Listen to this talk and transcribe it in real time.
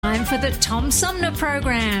time for the Tom Sumner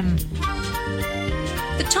Program.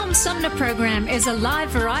 The Tom Sumner Program is a live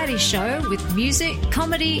variety show with music,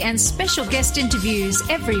 comedy, and special guest interviews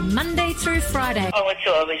every Monday through Friday. Oh, it's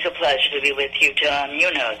always a pleasure to be with you, Tom.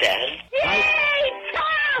 You know that. Yay,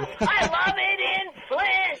 Tom! I love it in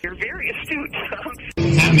Flint! You're very astute, Tom.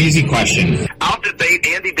 Not an easy question. I'll debate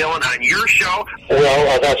Andy Dillon on your show.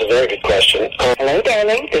 Well, that's a very good question. Hello,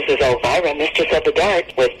 darling. This is Elvira, Mistress of the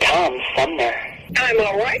Dark, with Tom Sumner. I'm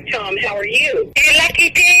all right, Tom. How are you? A lucky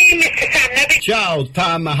day, Mr. Sumner. Ciao,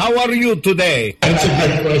 Tom. How are you today? That's a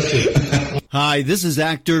good question. Hi, this is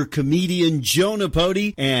actor, comedian Joe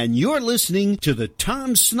Napodi, and you're listening to the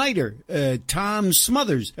Tom Smothers.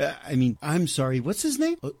 I'm sorry, what's his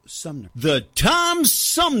name? Sumner. The Tom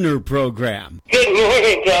Sumner Program. Good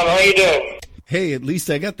morning, Tom. How you doing? Hey, at least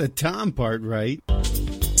I got the Tom part right.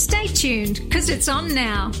 Stay tuned, because it's on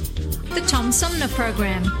now. The Tom Sumner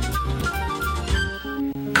Program.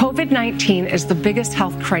 COVID-19 is the biggest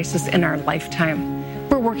health crisis in our lifetime.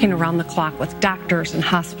 We're working around the clock with doctors and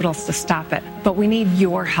hospitals to stop it, but we need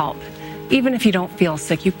your help. Even if you don't feel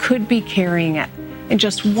sick, you could be carrying it. And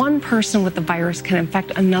just one person with the virus can infect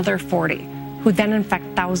another 40, who then infect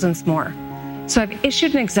thousands more. So I've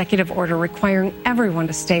issued an executive order requiring everyone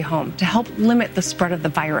to stay home to help limit the spread of the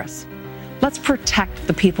virus. Let's protect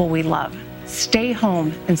the people we love. Stay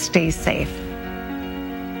home and stay safe.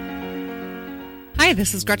 Hi,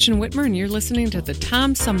 this is Gretchen Whitmer, and you're listening to the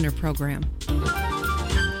Tom Sumner Program.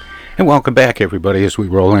 And welcome back, everybody, as we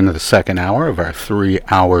roll into the second hour of our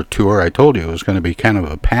 3-hour tour. I told you it was going to be kind of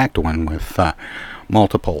a packed one with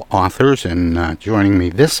multiple authors, and joining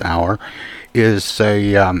me this hour is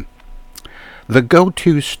the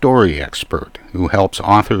go-to story expert who helps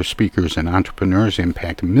authors, speakers, and entrepreneurs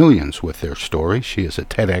impact millions with their stories. She is a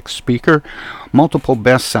TEDx speaker, multiple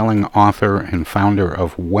best-selling author, and founder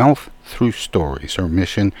of Wealth Through Stories. Her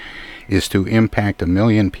mission is to impact 1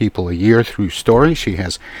 million people a year through story. She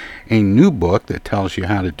has a new book that tells you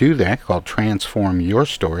how to do that called Transform Your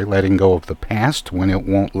Story, Letting Go of the Past When It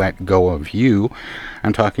Won't Let Go of You.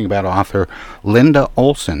 I'm talking about author Linda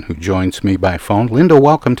Olson, who joins me by phone. Linda,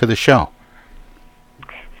 welcome to the show.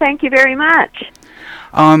 Thank you very much.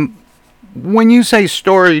 When you say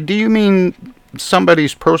story, do you mean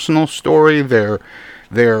somebody's personal story, their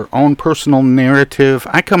own personal narrative?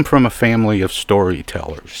 I come from a family of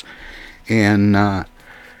storytellers, and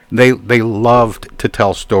they loved to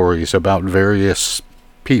tell stories about various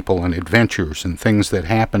people and adventures and things that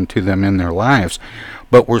happened to them in their lives,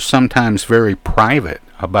 but were sometimes very private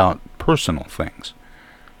about personal things.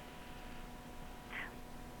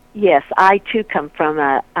 Yes, I too come from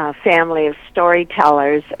a family of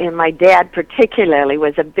storytellers, and my dad particularly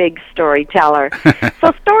was a big storyteller.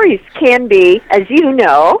 So stories can be, as you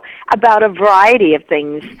know, about a variety of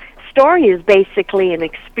things. Story is basically an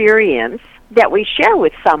experience that we share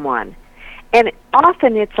with someone, and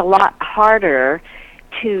often it's a lot harder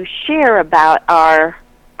to share about our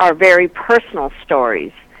very personal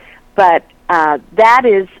stories. But that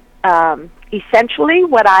is essentially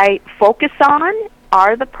what I focus on,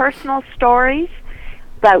 are the personal stories,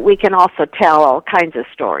 but we can also tell all kinds of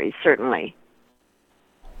stories, certainly.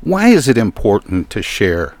 Why is it important to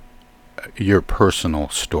share your personal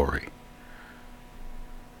story?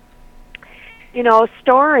 You know,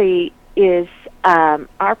 story is,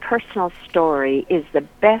 our personal story is the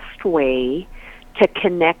best way to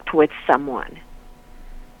connect with someone.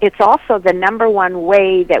 It's also the number one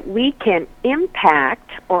way that we can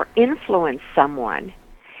impact or influence someone.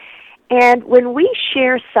 And when we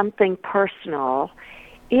share something personal,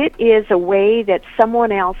 it is a way that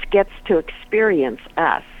someone else gets to experience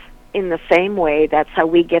us. In the same way, that's how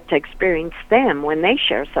we get to experience them when they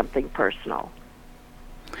share something personal.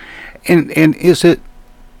 And is it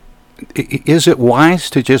wise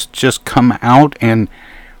to just come out and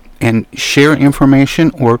share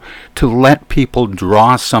information, or to let people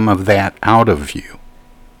draw some of that out of you?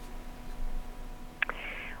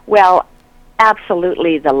 Well,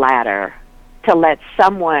 absolutely the latter. To let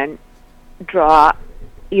someone draw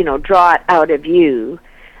it out of you.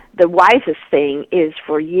 The wisest thing is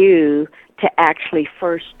for you to actually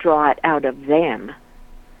first draw it out of them,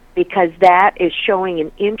 because that is showing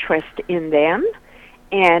an interest in them,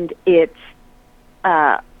 and it's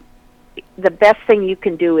the best thing you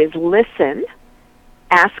can do is listen,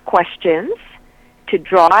 ask questions to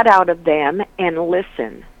draw it out of them, and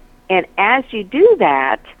listen. And as you do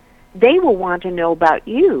that, they will want to know about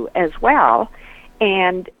you as well,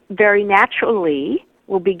 and very naturally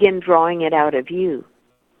will begin drawing it out of you.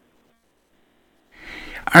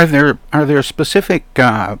 Are there specific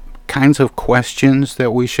kinds of questions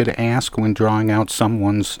that we should ask when drawing out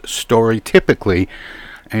someone's story? Typically,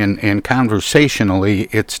 And conversationally,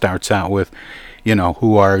 it starts out with,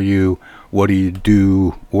 who are you? What do you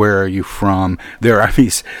do? Where are you from? There are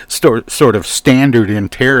these sort of standard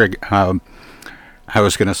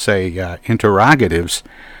interrogatives,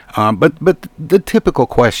 but the typical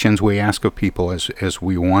questions we ask of people as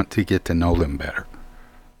we want to get to know them better.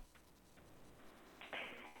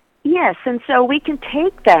 Yes, and so we can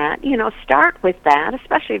take that, start with that,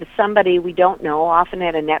 especially to somebody we don't know, often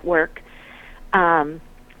at a network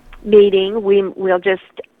meeting. We'll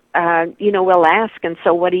just, we'll ask, and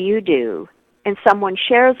so what do you do? And someone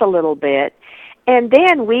shares a little bit, and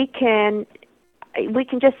then we can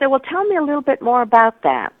just say, well, tell me a little bit more about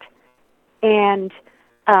that. And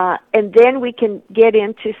then we can get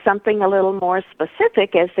into something a little more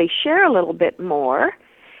specific as they share a little bit more.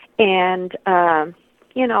 And,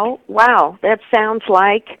 wow, that sounds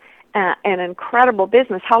like an incredible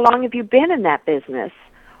business. How long have you been in that business?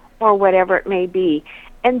 Or whatever it may be.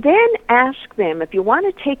 And then ask them, if you want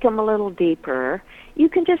to take them a little deeper, you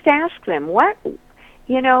can just ask them,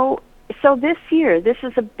 so this year, this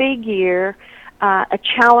is a big year, a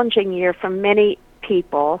challenging year for many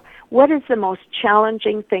people. What is the most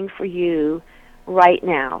challenging thing for you right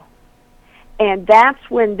now? And that's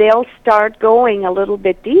when they'll start going a little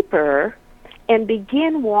bit deeper and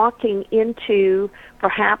begin walking into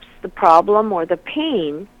perhaps the problem or the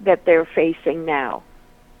pain that they're facing now.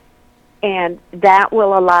 And that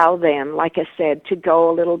will allow them, like I said, to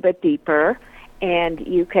go a little bit deeper. And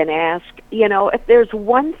you can ask, if there's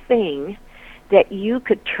one thing that you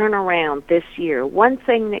could turn around this year, one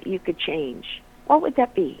thing that you could change, what would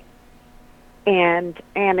that be? And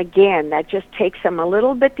again, that just takes them a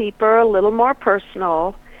little bit deeper, a little more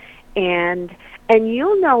personal, and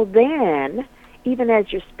you'll know then, even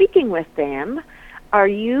as you're speaking with them, are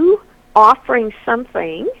you offering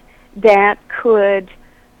something that could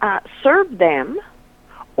serve them,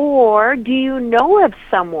 or do you know of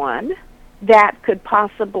someone that could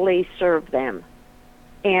possibly serve them?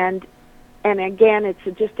 And again, it's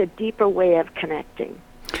just a deeper way of connecting.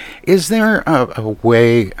 Is there a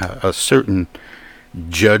way, a certain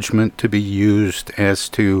judgment to be used as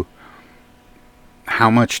to how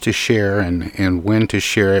much to share and when to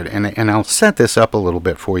share it? And I'll set this up a little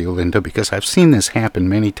bit for you, Linda, because I've seen this happen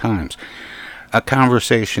many times. A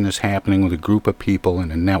conversation is happening with a group of people in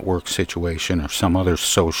a network situation or some other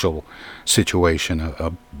social situation,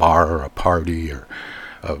 a bar or a party or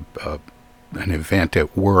an event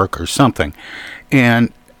at work or something.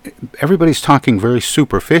 And everybody's talking very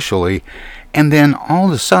superficially, and then all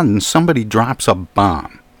of a sudden somebody drops a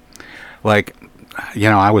bomb. Like,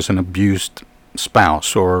 I was an abused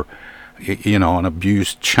spouse or, an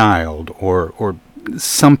abused child or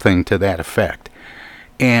something to that effect.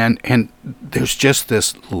 And there's just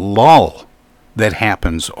this lull that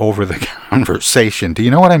happens over the conversation. Do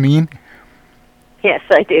you know what I mean? Yes,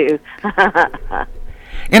 I do.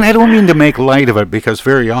 And I don't mean to make light of it, because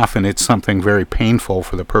very often it's something very painful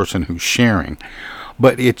for the person who's sharing.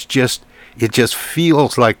 But it just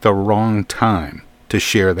feels like the wrong time to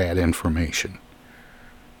share that information.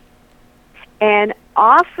 And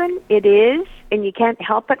often it is, and you can't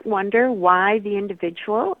help but wonder why the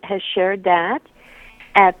individual has shared that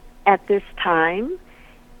at this time.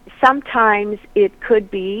 Sometimes it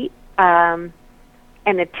could be an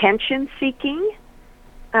attention-seeking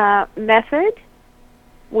method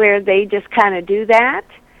where they just kind of do that.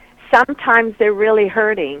 Sometimes they're really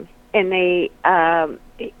hurting, and they,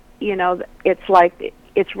 it's like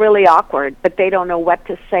it's really awkward, but they don't know what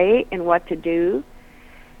to say and what to do.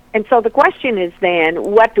 And so the question is then,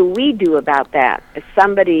 what do we do about that if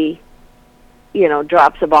somebody,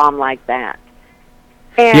 drops a bomb like that?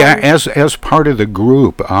 And yeah, as part of the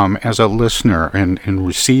group, as a listener and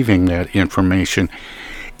receiving that information,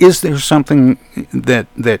 is there something that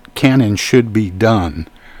can and should be done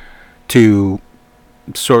to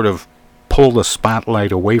sort of pull the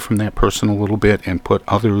spotlight away from that person a little bit and put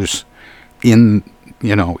others in,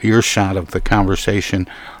 earshot of the conversation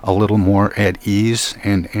a little more at ease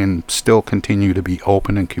and still continue to be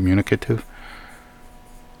open and communicative?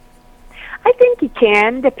 I think you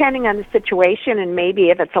can, depending on the situation, and maybe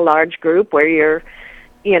if it's a large group where you're,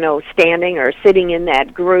 standing or sitting in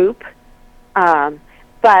that group.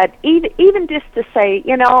 But even just to say,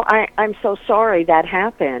 I'm so sorry that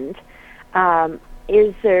happened.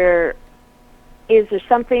 Is there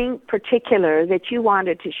something particular that you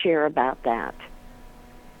wanted to share about that?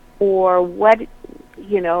 Or what,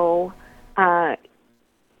 those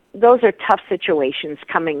are tough situations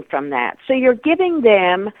coming from that. So you're giving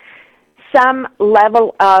them some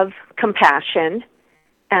level of compassion,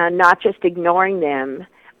 not just ignoring them,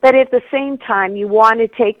 but at the same time, you want to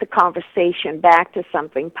take the conversation back to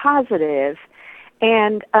something positive.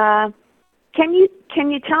 And can you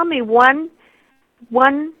tell me one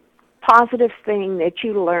positive thing that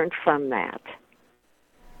you learned from that?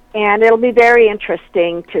 And it'll be very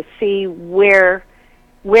interesting to see where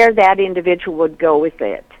that individual would go with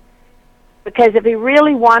it. Because if he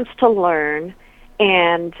really wants to learn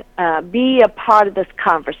and be a part of this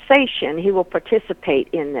conversation, he will participate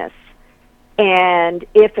in this. And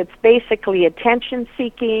if it's basically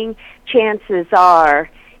attention-seeking, chances are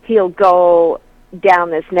he'll go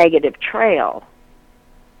down this negative trail.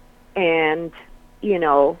 And,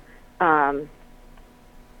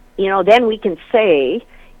 then we can say,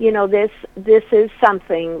 this is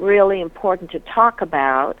something really important to talk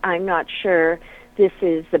about. I'm not sure this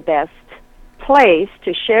is the best place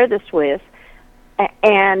to share this with.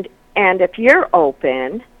 And if you're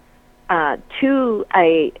open to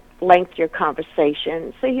a lengthier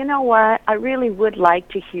conversation, say, you know what, I really would like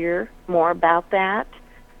to hear more about that,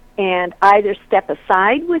 and either step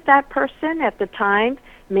aside with that person at the time,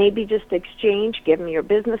 maybe just exchange, give them your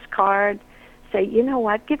business card, say, you know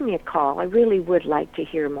what, give me a call. I really would like to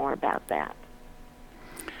hear more about that.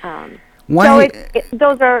 So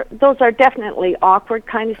those are definitely awkward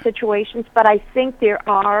kind of situations, but I think there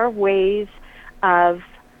are ways of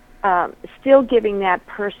still giving that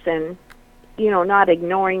person, not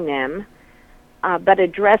ignoring them, but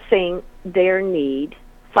addressing their need,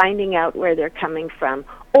 finding out where they're coming from.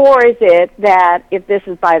 Or is it that if this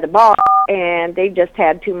is by the bar and they just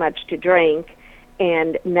had too much to drink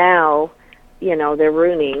and now, they're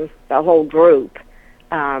ruining the whole group?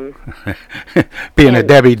 Being a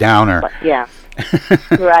Debbie Downer. Yeah,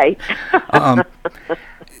 right.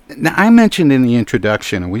 Now, I mentioned in the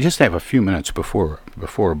introduction, and we just have a few minutes before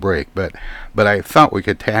a break, but I thought we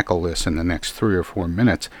could tackle this in the next 3 or 4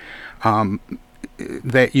 minutes,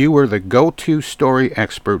 that you were the go-to story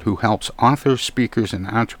expert who helps authors, speakers, and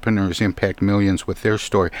entrepreneurs impact millions with their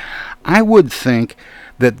story. I would think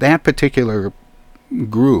that particular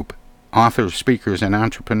group, authors, speakers, and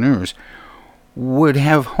entrepreneurs, would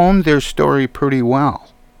have honed their story pretty well.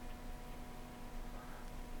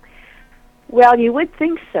 Well, you would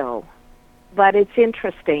think so, but it's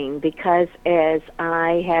interesting because as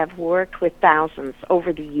I have worked with thousands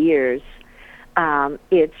over the years,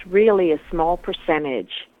 it's really a small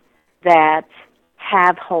percentage that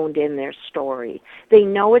have honed in their story. They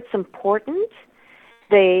know it's important.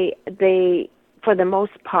 They for the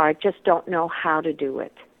most part, just don't know how to do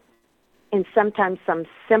it. And sometimes some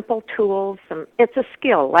simple tools, it's a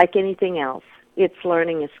skill like anything else. It's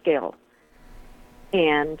learning a skill.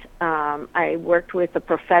 And I worked with a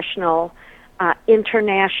professional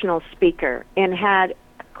international speaker and had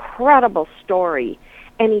a credible story.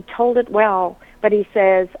 And he told it well, but he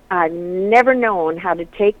says, I've never known how to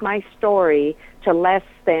take my story to less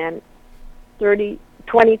than 20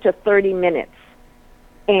 to 30 minutes.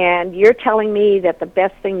 And you're telling me that the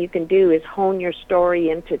best thing you can do is hone your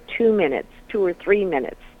story into 2 minutes, 2 or 3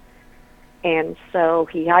 minutes. And so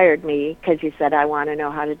he hired me because he said, I want to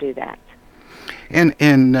know how to do that. And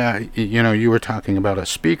you were talking about a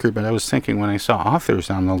speaker, but I was thinking when I saw authors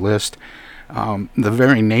on the list, the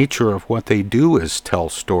very nature of what they do is tell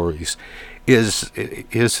stories. Is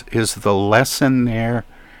the lesson there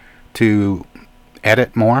to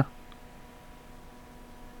edit more?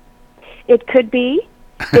 It could be.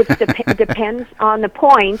 It depends on the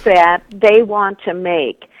point that they want to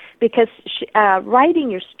make. Because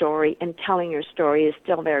writing your story and telling your story is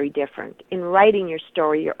still very different. In writing your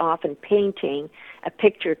story, you're often painting a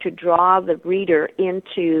picture to draw the reader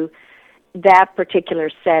into that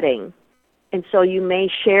particular setting. And so you may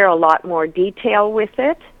share a lot more detail with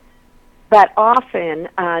it, but often,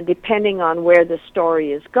 depending on where the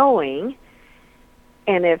story is going,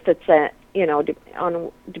 and if it's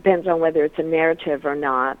depends on whether it's a narrative or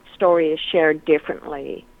not, story is shared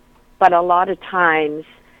differently. But a lot of times,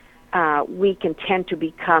 we can tend to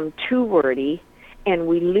become too wordy, and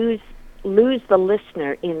we lose the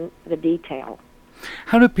listener in the detail.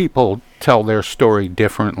 How do people tell their story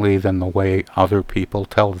differently than the way other people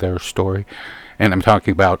tell their story? And I'm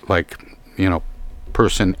talking about,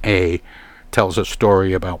 person A tells a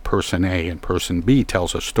story about person A, and person B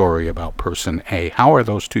tells a story about person A. How are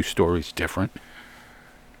those two stories different?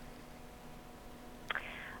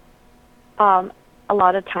 A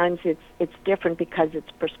lot of times it's different because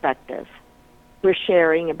it's perspective. We're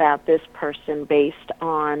sharing about this person based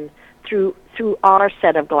on through our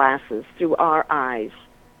set of glasses, through our eyes.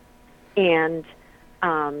 And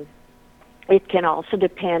it can also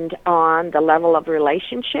depend on the level of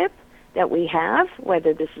relationship that we have,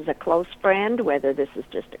 whether this is a close friend, whether this is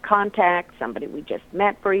just a contact, somebody we just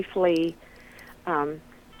met briefly.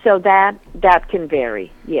 So that can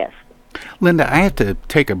vary, yes. Linda, I have to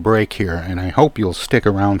take a break here, and I hope you'll stick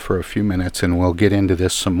around for a few minutes, and we'll get into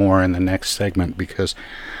this some more in the next segment, because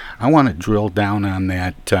I want to drill down on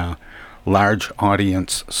that large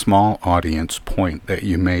audience, small audience point that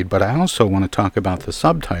you made, but I also want to talk about the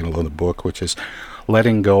subtitle of the book, which is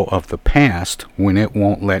Letting Go of the Past When It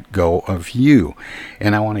Won't Let Go of You.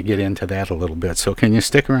 And I want to get into that a little bit, so can you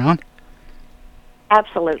stick around?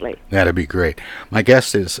 Absolutely. That'd be great. My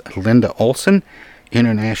guest is Linda Olson,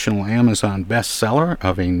 international Amazon bestseller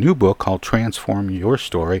of a new book called Transform Your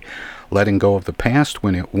Story, Letting Go of the Past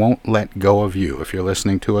When It Won't Let Go of You. If you're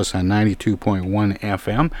listening to us on 92.1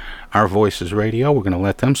 FM, Our Voices Radio, we're going to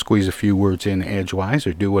let them squeeze a few words in edgewise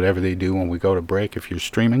or do whatever they do when we go to break. If you're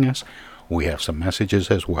streaming us, we have some messages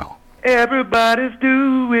as well. Everybody's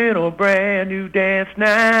doing a brand new dance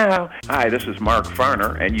now. Hi, this is Mark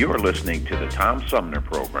Farner, and you're listening to the Tom Sumner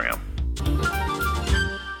Program.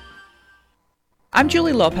 I'm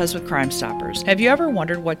Julie Lopez with Crime Stoppers. Have you ever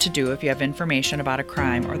wondered what to do if you have information about a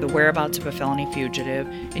crime or the whereabouts of a felony fugitive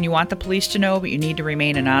and you want the police to know but you need to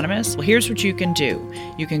remain anonymous? Well, here's what you can do.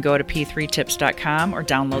 You can go to p3tips.com or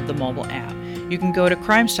download the mobile app. You can go to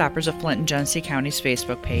Crime Stoppers of Flint and Genesee County's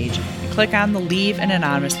Facebook page and click on the Leave an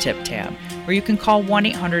Anonymous Tip tab, or you can call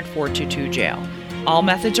 1-800-422-JAIL. All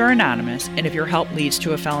methods are anonymous, and if your help leads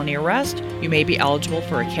to a felony arrest, you may be eligible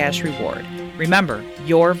for a cash reward. Remember,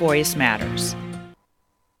 your voice matters.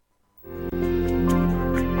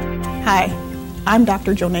 Hi, I'm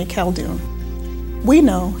Dr. Jonae Caldoun. We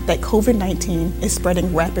know that COVID-19 is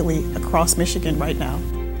spreading rapidly across Michigan right now.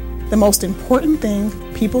 The most important thing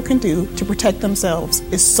people can do to protect themselves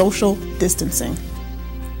is social distancing.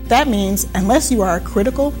 That means unless you are a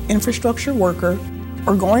critical infrastructure worker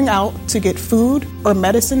or going out to get food or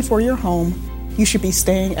medicine for your home, you should be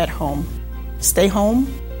staying at home. Stay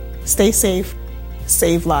home, stay safe,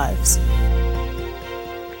 save lives.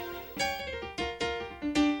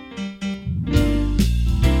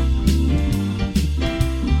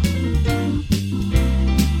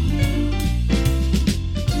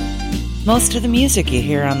 Most of the music you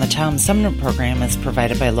hear on the Tom Sumner Program is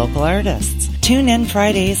provided by local artists. Tune in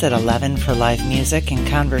Fridays at 11 for live music and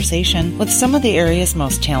conversation with some of the area's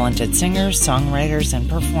most talented singers, songwriters, and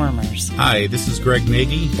performers. Hi, this is Greg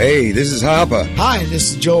Nagy. Hey, this is Hopper. Hi,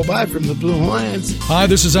 this is Joe By from the Blue Hawaiians. Hi,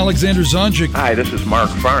 this is Alexander Zonjic. Hi, this is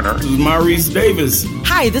Mark Farner. This is Maurice Davis.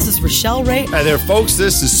 Hi, this is Rochelle Ray. Hi there, folks.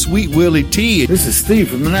 This is Sweet Willie T. This is Steve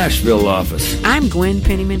from the Nashville office. I'm Gwen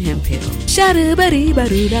Pennyman Hemphill.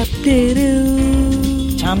 Shadoo-ba-dee-ba-doo-da-doo.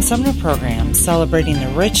 Tom Sumner Program, celebrating the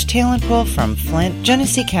rich talent pool from Flint,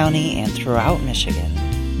 Genesee County, and throughout Michigan.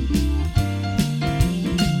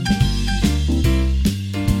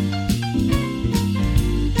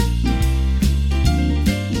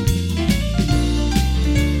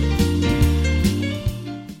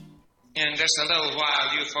 In just a little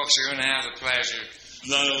while, you folks are going to have the pleasure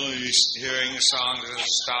not only hearing the songs of the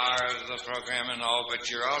star of the program and all, but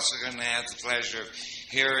you're also going to have the pleasure of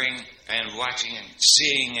hearing and watching and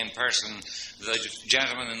seeing in person the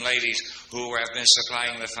gentlemen and ladies who have been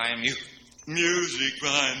supplying the fine music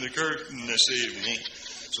behind the curtain this evening.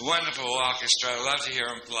 It's a wonderful orchestra. I love to hear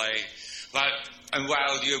them play. And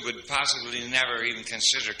while you would possibly never even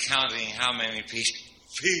consider counting how many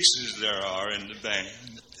pieces there are in the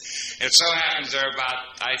band, it so happens there are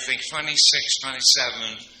about, I think, 26,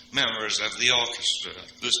 27 members of the orchestra,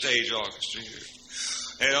 the stage orchestra here.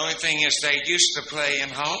 The only thing is they used to play in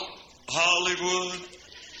Hollywood.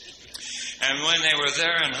 And when they were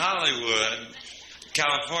there in Hollywood,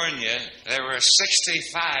 California, there were a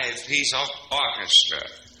 65-piece orchestra.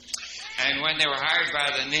 And when they were hired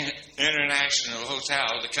by the International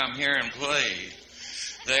Hotel to come here and play,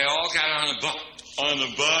 they all got on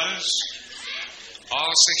the bus,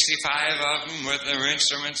 all 65 of them with their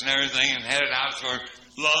instruments and everything, and headed out for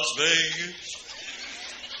Las Vegas.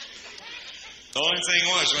 The only thing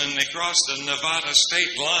was, when they crossed the Nevada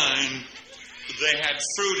state line, they had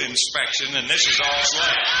fruit inspection, and this is all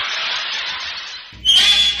left.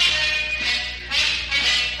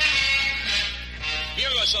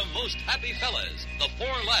 Here are some most happy fellas, the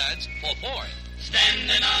four lads for Ford.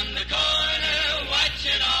 Standing on the corner,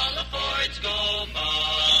 watching all the Fords go by.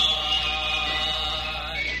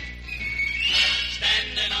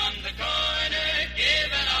 Standing on the corner,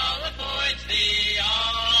 giving all the Fords the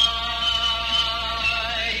eye.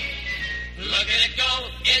 Look at it go,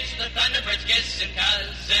 it's the Thunderbirds kissing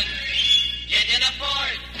cousin. Get in a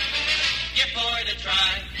Ford, give Ford a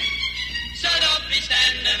try. So don't be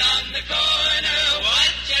standing on the corner,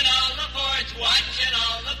 watching all the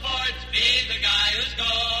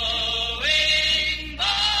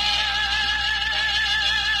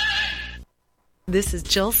This is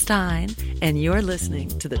Jill Stein, and you're listening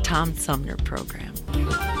to the Tom Sumner Program.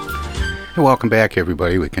 Hey, welcome back,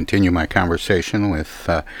 everybody. We continue my conversation with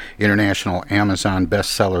international Amazon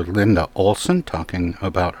bestseller Linda Olson, talking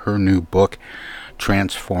about her new book,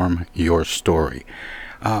 Transform Your Story.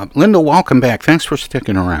 Linda, welcome back. Thanks for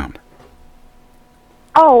sticking around.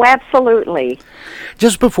 Oh, absolutely.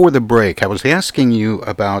 Just before the break, I was asking you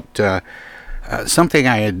about something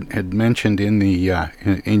I had mentioned in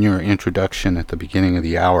your introduction at the beginning of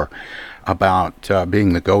the hour about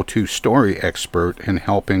being the go-to story expert in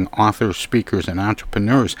helping authors, speakers, and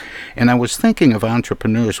entrepreneurs. And I was thinking of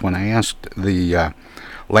entrepreneurs when I asked the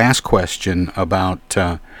last question about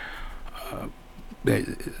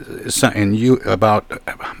about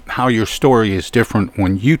how your story is different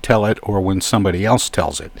when you tell it or when somebody else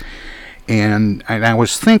tells it. And I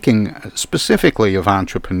was thinking specifically of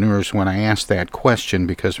entrepreneurs when I asked that question,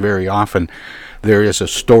 because very often there is a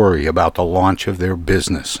story about the launch of their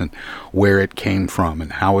business and where it came from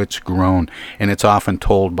and how it's grown. And it's often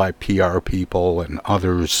told by PR people and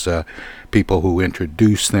others, people who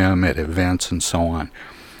introduce them at events and so on.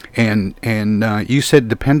 And you said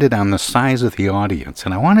depended on the size of the audience.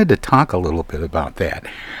 And I wanted to talk a little bit about that.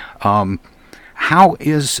 How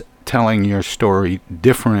is telling your story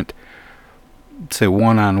different, say,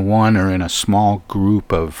 one-on-one or in a small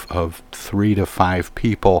group of 3 to 5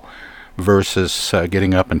 people versus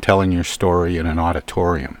getting up and telling your story in an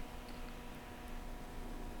auditorium?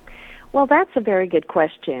 Well, that's a very good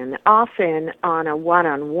question. Often on a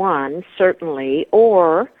one-on-one, certainly,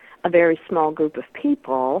 or a very small group of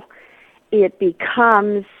people, it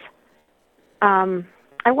becomes, I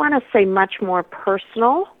want to say, much more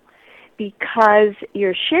personal, because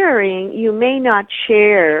you're sharing. You may not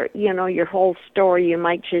share, your whole story. You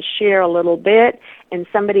might just share a little bit, and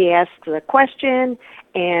somebody asks a question,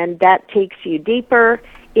 and that takes you deeper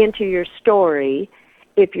into your story.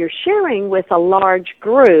 If you're sharing with a large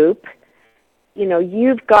group,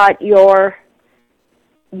 you've got what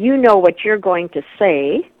you're going to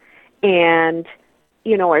say, and,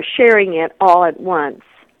 are sharing it all at once.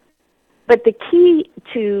 But the key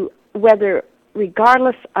to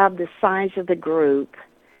regardless of the size of the group,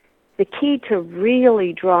 the key to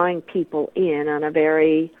really drawing people in on a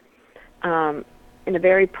very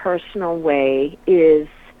personal way is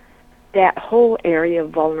that whole area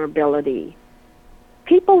of vulnerability.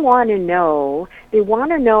 People want to know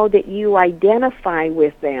that you identify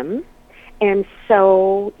with them, and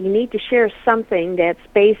so you need to share something that's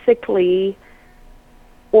basically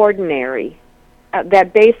ordinary,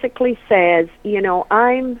 that basically says,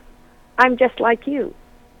 I'm just like you,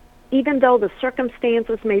 even though the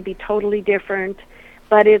circumstances may be totally different,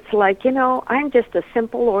 but it's like, I'm just a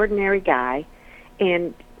simple, ordinary guy,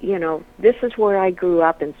 and, this is where I grew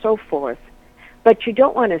up and so forth. But you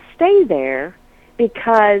don't want to stay there,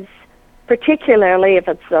 because particularly if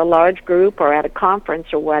it's a large group or at a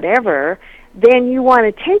conference or whatever, then you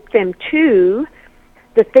want to take them to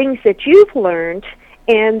the things that you've learned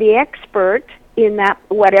and the expert in that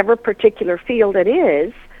whatever particular field it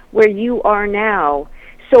is where you are now.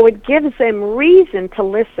 So it gives them reason to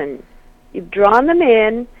listen. You've drawn them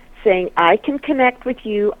in, saying, I can connect with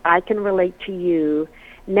you, I can relate to you.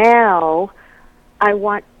 Now, I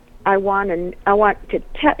want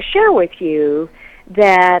to share with you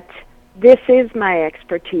that this is my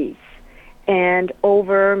expertise, and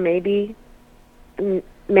over maybe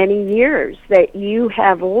many years that you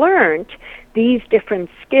have learned these different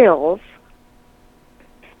skills.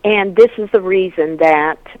 And this is the reason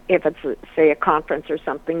that if it's, say, a conference or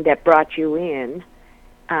something that brought you in,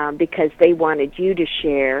 because they wanted you to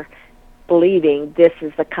share, believing this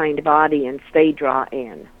is the kind of audience they draw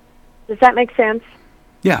in. Does that make sense?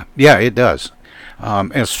 Yeah, it does.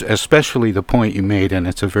 Especially the point you made, and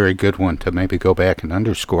it's a very good one to maybe go back and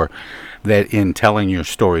underscore, that in telling your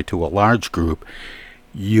story to a large group,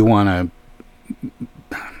 you want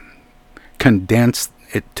to condense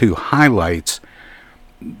it to highlights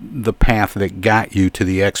the path that got you to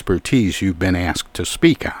the expertise you've been asked to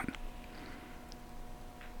speak on.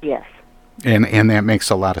 Yes. And that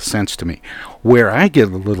makes a lot of sense to me. Where I get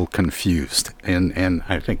a little confused, and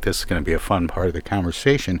I think this is going to be a fun part of the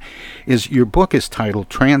conversation, is your book is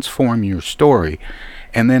titled Transform Your Story,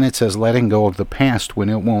 and then it says letting go of the past when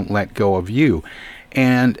it won't let go of you.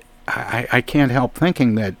 And I can't help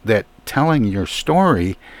thinking that telling your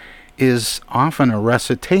story is often a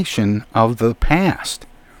recitation of the past.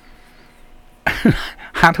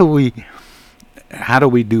 How do we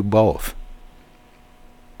do both?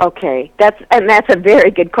 Okay, that's a very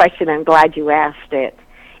good question. I'm glad you asked it.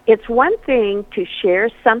 It's one thing to share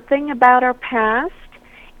something about our past.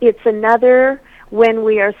 It's another when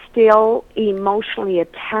we are still emotionally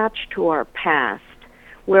attached to our past,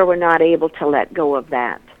 where we're not able to let go of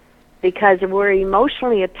that. Because if we're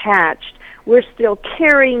emotionally attached, we're still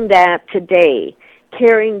carrying that today,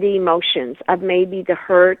 carrying the emotions of maybe the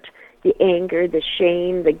hurt, the anger, the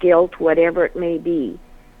shame, the guilt, whatever it may be.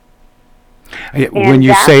 When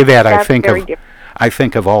you say that, I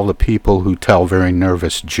think of all the people who tell very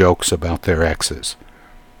nervous jokes about their exes.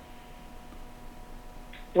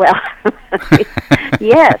 Well,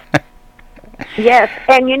 yes. Yes,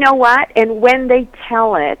 and you know what? And when they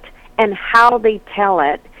tell it and how they tell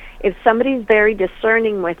it, if somebody's very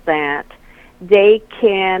discerning with that, they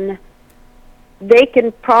can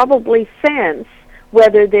probably sense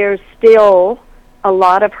whether there's still a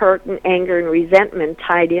lot of hurt and anger and resentment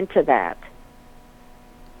tied into that.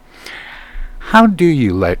 How do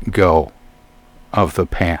you let go of the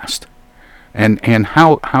past? And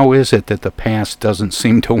how is it that the past doesn't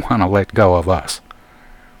seem to want to let go of us?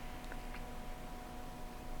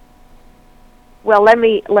 Well, let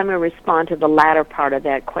me respond to the latter part of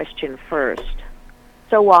that question first.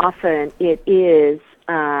 So often it is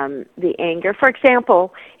the anger. For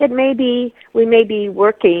example, we may be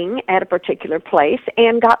working at a particular place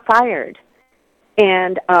and got fired,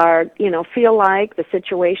 and feel like the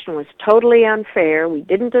situation was totally unfair. We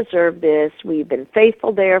didn't deserve this. We've been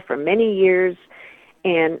faithful there for many years,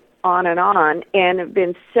 and on, and have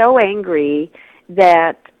been so angry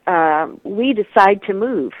that we decide to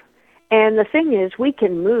move. And the thing is, we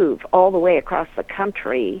can move all the way across the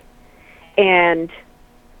country and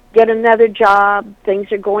get another job,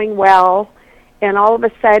 things are going well, and all of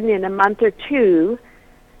a sudden in a month or two,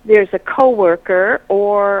 there's a coworker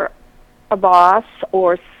or a boss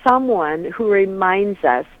or someone who reminds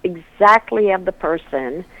us exactly of the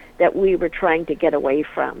person that we were trying to get away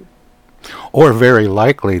from. Or very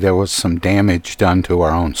likely there was some damage done to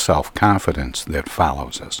our own self-confidence that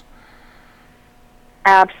follows us.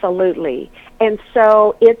 Absolutely. And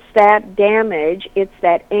so it's that damage, it's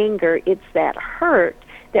that anger, it's that hurt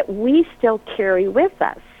that we still carry with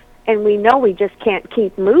us. And we know we just can't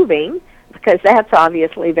keep moving because that's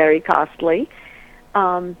obviously very costly.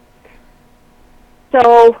 So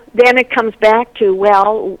then it comes back to,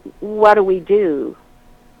 well, what do we do?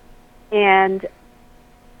 And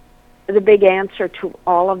the big answer to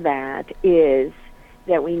all of that is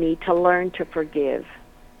that we need to learn to forgive.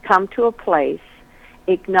 Come to a place,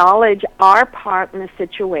 acknowledge our part in the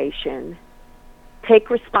situation, take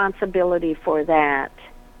responsibility for that,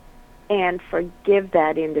 and forgive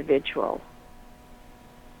that individual.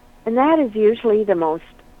 And that is usually the most,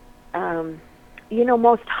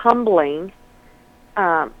 most humbling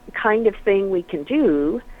kind of thing we can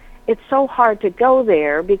do. It's so hard to go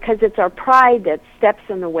there because it's our pride that steps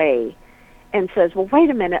in the way and says, well, wait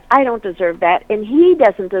a minute, I don't deserve that, and he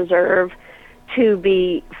doesn't deserve to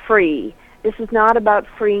be free. This is not about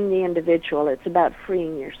freeing the individual, it's about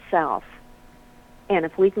freeing yourself. And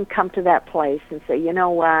if we can come to that place and say, you know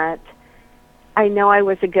what, I know I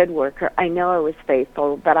was a good worker, I know I was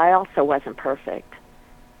faithful, but I also wasn't perfect.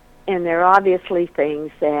 And there are obviously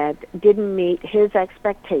things that didn't meet his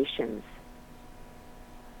expectations.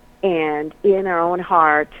 And in our own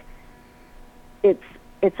heart, it's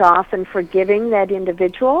often forgiving that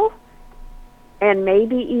individual, and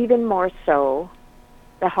maybe even more so,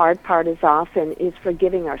 the hard part is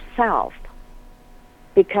forgiving ourselves,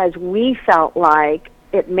 because we felt like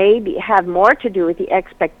it may have more to do with the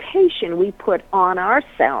expectation we put on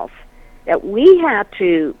ourselves that we had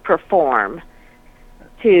to perform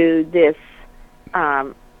to this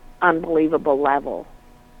unbelievable level.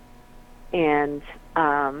 And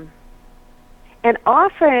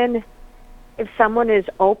often, if someone is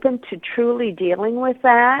open to truly dealing with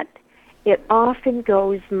that, it often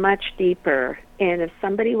goes much deeper. And if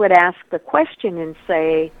somebody would ask the question and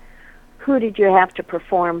say, who did you have to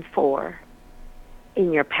perform for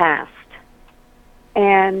in your past?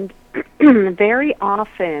 And very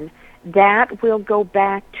often that will go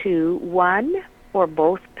back to one or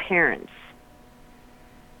both parents.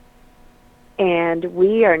 And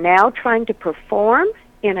we are now trying to perform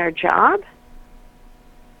in our job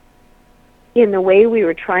in the way we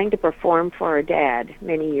were trying to perform for our dad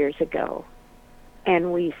many years ago.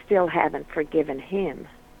 And we still haven't forgiven him.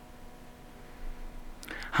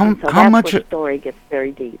 How much where the story gets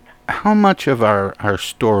very deep. How much of our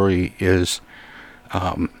story is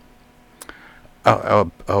a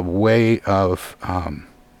way of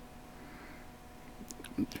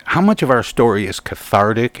how much of our story is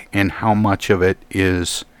cathartic, and how much of it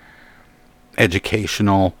is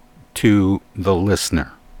educational to the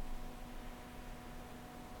listener?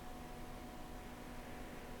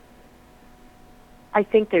 I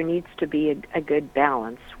think there needs to be a good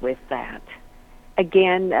balance with that.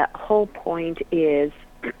 Again, the whole point is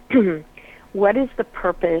what is the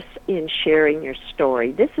purpose in sharing your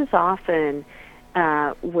story? This is often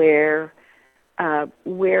where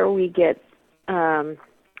we get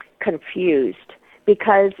confused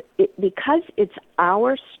because it's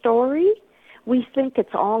our story. We think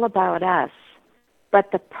it's all about us.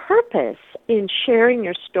 But the purpose in sharing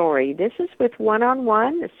your story, this is with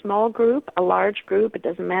one-on-one, a small group, a large group, it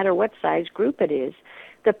doesn't matter what size group it is.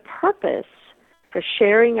 The purpose for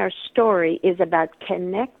sharing our story is about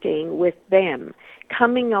connecting with them,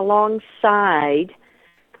 coming alongside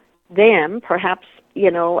them, perhaps,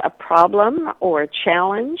 a problem or a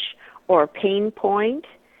challenge or a pain point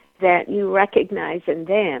that you recognize in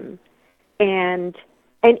them. And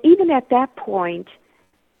even at that point,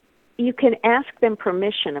 you can ask them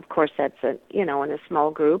permission. Of course, that's in a small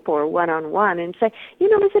group or one-on-one, and say, is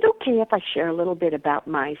it okay if I share a little bit about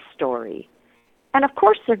my story? And of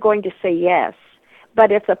course, they're going to say yes.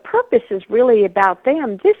 But if the purpose is really about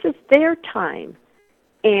them, this is their time.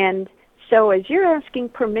 And so as you're asking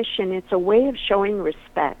permission, it's a way of showing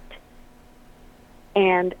respect.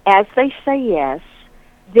 And as they say yes,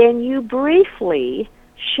 then you briefly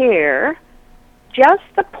share just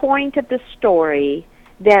the point of the story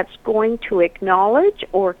that's going to acknowledge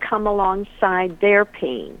or come alongside their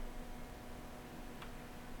pain.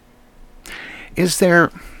 Is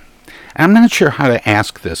there, I'm not sure how to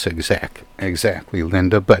ask this exactly,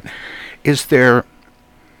 Linda, but is there,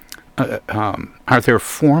 are there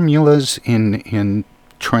formulas in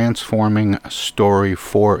transforming a story?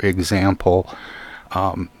 For example,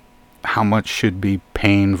 how much should be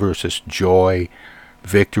pain versus joy,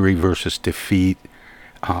 victory versus defeat,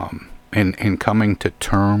 and coming to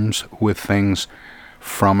terms with things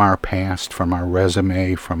from our past, from our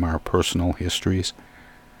resume, from our personal histories?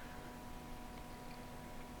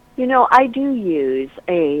 I do use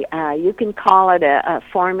you can call it a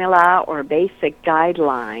formula or a basic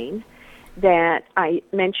guideline that I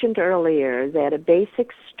mentioned earlier, that a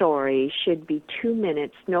basic story should be 2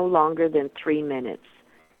 minutes, no longer than 3 minutes.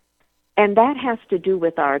 And that has to do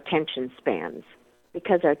with our attention spans,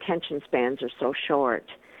 because our attention spans are so short.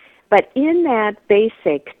 But in that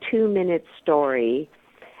basic 2-minute story,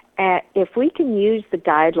 if we can use the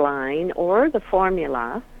guideline or the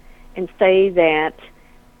formula and say that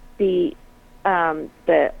the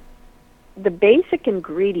basic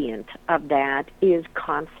ingredient of that is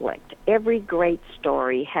conflict. Every great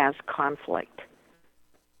story has conflict.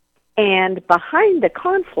 And behind the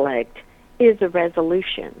conflict is a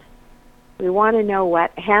resolution. We want to know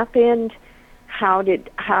what happened,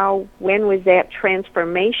 when was that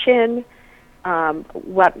transformation,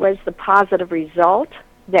 what was the positive result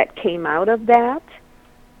that came out of that.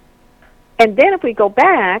 And then if we go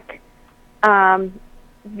back,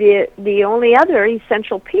 the only other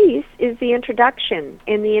essential piece is the introduction,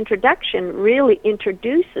 and the introduction really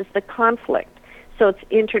introduces the conflict. So it's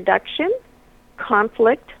introduction,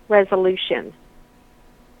 conflict, resolution.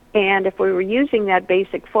 And if we were using that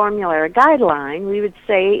basic formula or guideline, we would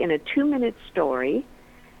say in a 2-minute story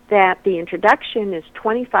that the introduction is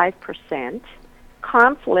 25%,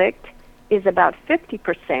 conflict is about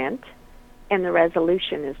 50%, and the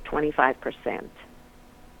resolution is 25%.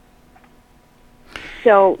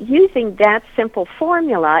 So using that simple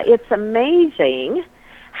formula, it's amazing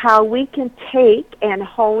how we can take and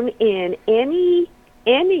hone in any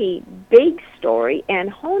big story and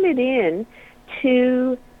hone it in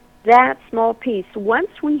to that small piece. Once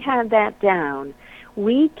we have that down,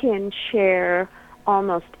 we can share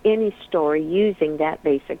almost any story using that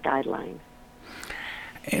basic guideline.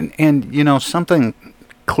 And something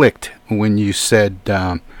clicked when you said,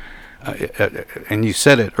 and you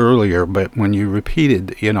said it earlier, but when you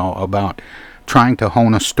repeated, about trying to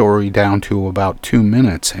hone a story down to about 2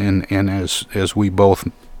 minutes, and as we both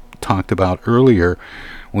talked about earlier,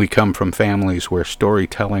 we come from families where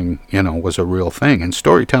storytelling, was a real thing, and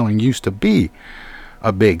storytelling used to be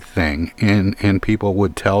a big thing, and people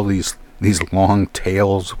would tell these long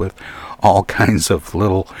tales with all kinds of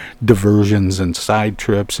little diversions and side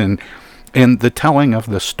trips, and the telling of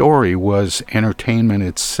the story was entertainment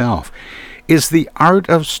itself. Is the art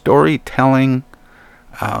of storytelling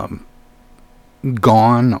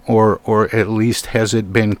gone, or at least has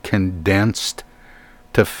it been condensed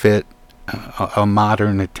to fit a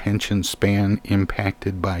modern attention span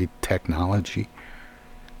impacted by technology?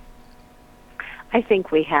 I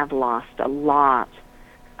think we have lost a lot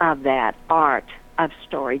of that art of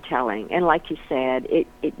storytelling. And like you said, it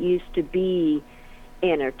used to be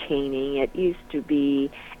entertaining. It used to be,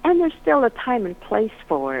 and there's still a time and place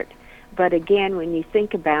for it. But again, when you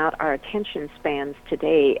think about our attention spans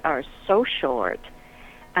today are so short,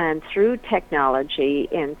 and through technology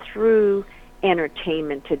and through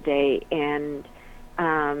entertainment today and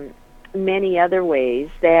many other ways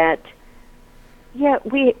that, yeah,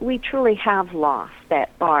 we truly have lost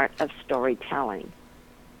that art of storytelling.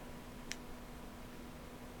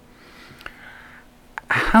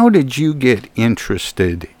 How did you get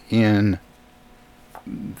interested in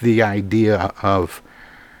the idea of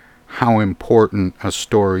how important a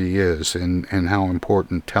story is and how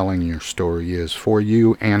important telling your story is for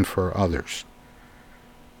you and for others?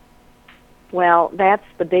 Well, that's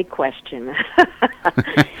the big question.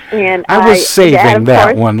 And I was saving that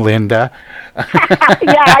course, one, Linda.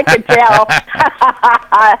 Yeah, I could tell.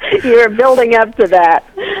 You were building up to that.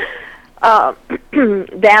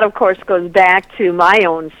 That, of course, goes back to my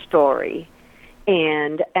own story.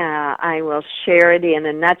 And I will share it in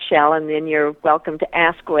a nutshell, and then you're welcome to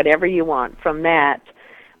ask whatever you want from that.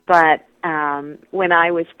 But when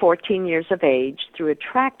I was 14 years of age, through a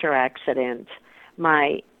tractor accident,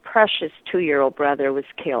 my precious 2-year-old brother was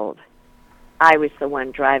killed. I was the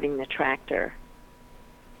one driving the tractor.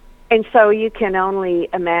 And so you can only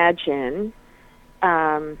imagine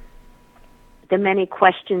the many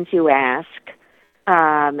questions you ask.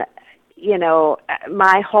 You know,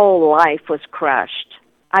 my whole life was crushed.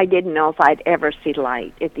 I didn't know if I'd ever see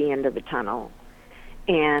light at the end of the tunnel.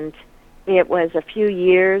 And it was a few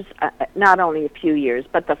years, not only a few years,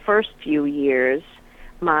 but the first few years,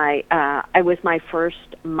 I was my first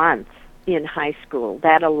month in high school.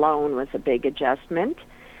 That alone was a big adjustment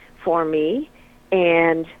for me.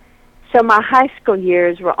 And so my high school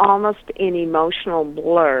years were almost an emotional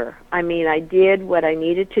blur. I mean, I did what I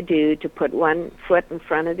needed to do to put one foot in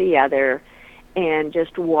front of the other and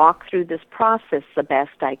just walk through this process the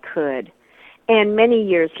best I could. And many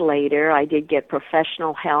years later, I did get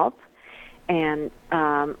professional help and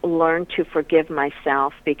learned to forgive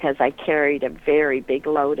myself because I carried a very big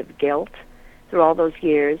load of guilt through all those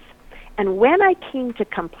years. And when I came to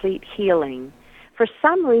complete healing, for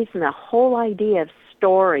some reason the whole idea of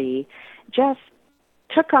story just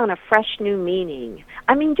took on a fresh new meaning.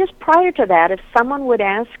 I mean, just prior to that, if someone would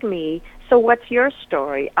ask me, so what's your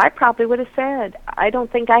story? I probably would have said, I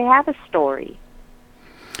don't think I have a story.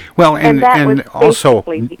 Well, and that was also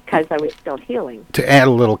because I was still healing. To add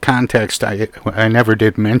a little context, I never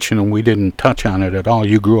did mention, and we didn't touch on it at all,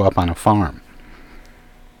 you grew up on a farm.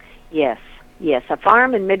 Yes, a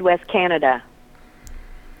farm in Midwest Canada.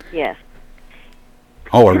 Yes.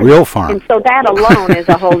 Oh, a real farm. And so that alone is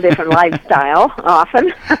a whole different lifestyle,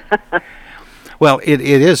 often. Well, it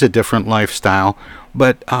is a different lifestyle,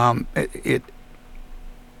 but it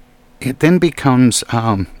then becomes,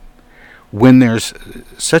 when there's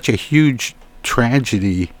such a huge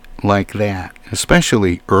tragedy like that,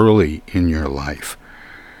 especially early in your life,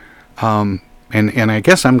 and I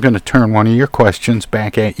guess I'm going to turn one of your questions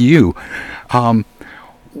back at you.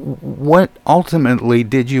 What ultimately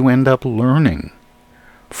did you end up learning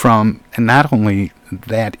from not only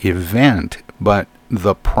that event, but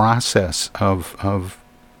the process of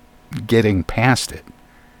getting past it?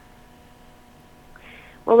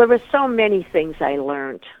 Well, there were so many things I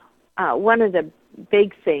learned. One of the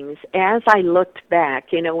big things, as I looked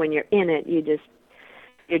back, you know, when you're in it,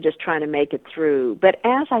 you're just trying to make it through. But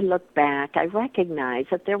as I looked back, I recognized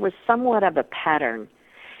that there was somewhat of a pattern.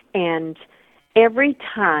 And every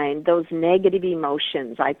time those negative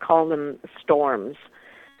emotions, I call them storms,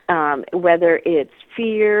 whether it's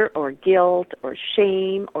fear or guilt or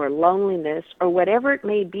shame or loneliness or whatever it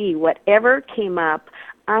may be, whatever came up,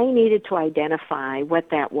 I needed to identify what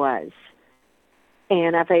that was.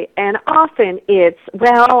 And often it's,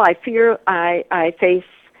 well, I face,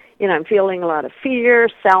 you know, I'm feeling a lot of fear,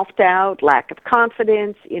 self-doubt, lack of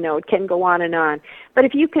confidence, you know, it can go on and on. But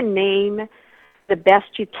if you can name the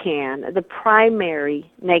best you can, the primary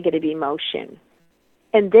negative emotion,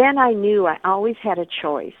 and then I knew I always had a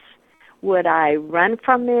choice. Would I run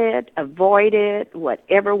from it, avoid it,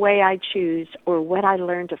 whatever way I choose, or would I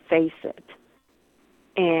learn to face it?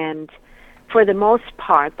 And for the most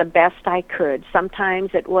part, the best I could. Sometimes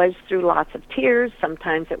it was through lots of tears,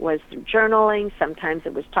 sometimes it was through journaling, sometimes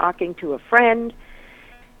it was talking to a friend,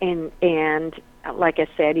 and like I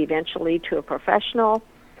said, eventually to a professional.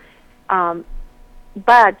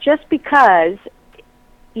 But just because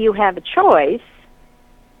you have a choice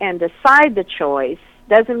and decide the choice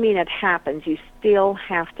doesn't mean it happens. You still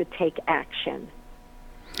have to take action.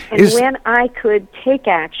 And when I could take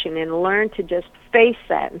action and learn to just face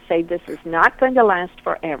that and say, this is not going to last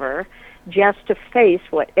forever, just to face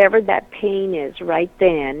whatever that pain is right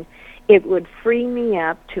then, it would free me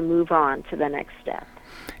up to move on to the next step.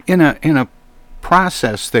 in a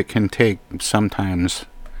process that can take sometimes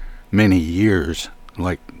many years,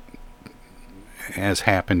 like as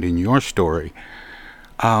happened in your story,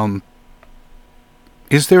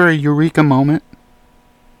 is there a eureka moment?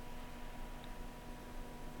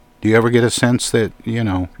 Do you ever get a sense that,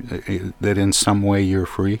 that in some way you're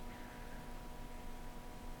free?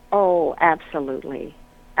 Oh, absolutely.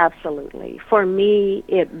 Absolutely. For me,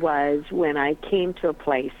 it was when I came to a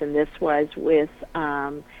place, and this was with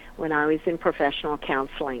when I was in professional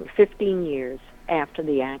counseling, 15 years after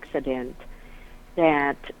the accident,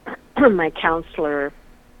 that my counselor,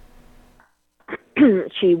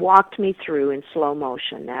 she walked me through in slow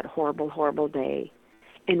motion that horrible, horrible day.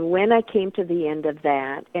 And when I came to the end of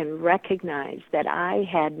that and recognized that I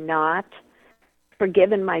had not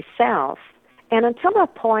forgiven myself, and until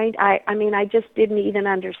that point, I just didn't even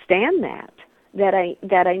understand that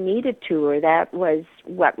I needed to, or that was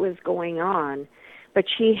what was going on. But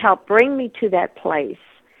she helped bring me to that place.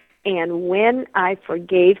 And when I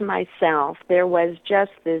forgave myself, there was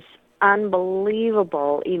just this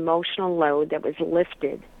unbelievable emotional load that was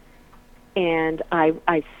lifted. And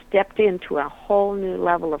I stepped into a whole new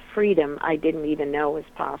level of freedom I didn't even know was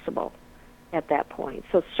possible at that point.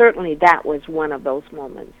 So certainly that was one of those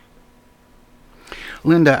moments.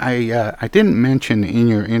 Linda, I didn't mention in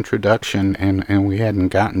your introduction, and we hadn't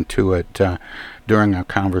gotten to it during our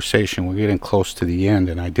conversation. We're getting close to the end,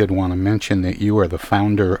 and I did want to mention that you are the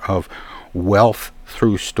founder of Wealth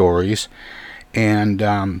Through Stories. And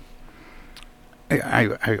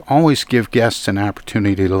I always give guests an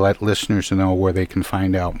opportunity to let listeners know where they can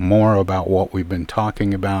find out more about what we've been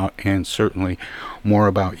talking about, and certainly more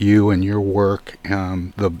about you and your work.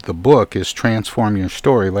 The book is Transform Your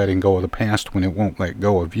Story, Letting Go of the Past When It Won't Let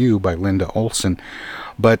Go of You by Linda Olson.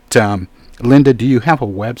 But Linda, do you have a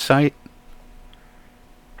website?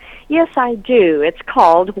 Yes, I do. It's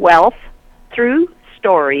called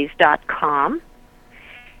wealththroughstories.com.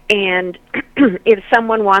 And if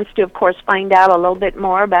someone wants to, of course, find out a little bit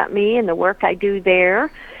more about me and the work I do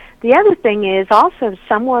there, the other thing is also if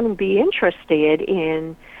someone would be interested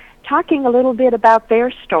in talking a little bit about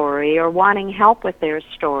their story or wanting help with their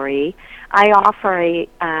story, I offer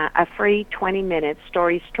a free 20-minute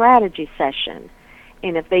story strategy session.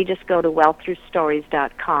 And if they just go to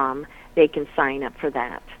wealththroughstories.com, they can sign up for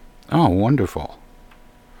that. Oh, wonderful.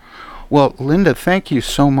 Well, Linda, thank you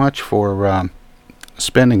so much for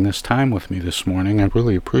spending this time with me this morning. I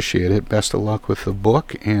really appreciate it. Best of luck with the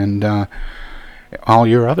book and all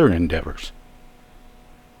your other endeavors.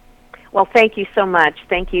 Well, thank you so much.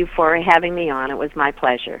 Thank you for having me on. It was my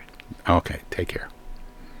pleasure. Okay, take care.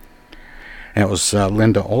 That was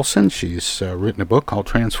Linda Olson. She's written a book called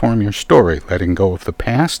Transform Your Story, Letting Go of the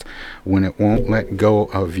Past When It Won't Let Go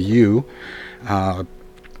of You.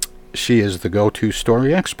 She is the go-to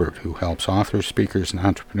story expert who helps authors, speakers, and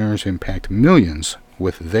entrepreneurs impact millions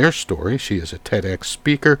with their story. She is a TEDx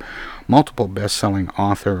speaker, multiple best-selling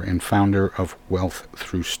author, and founder of Wealth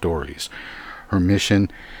Through Stories. Her mission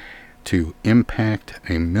to impact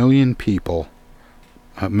a million people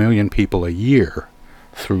a year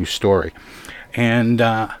through story. And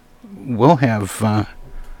we'll have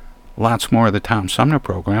lots more of the Tom Sumner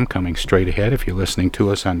program coming straight ahead if you're listening to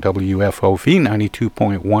us on WFOV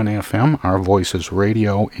 92.1 FM, Our Voices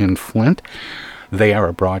Radio in Flint. They are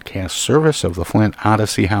a broadcast service of the Flint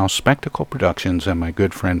Odyssey House Spectacle Productions and my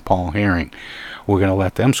good friend Paul Herring. We're going to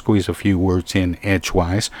let them squeeze a few words in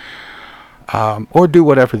edgewise, or do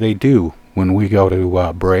whatever they do when we go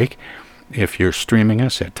to break. If you're streaming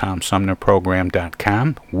us at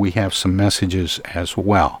TomSumnerProgram.com, we have some messages as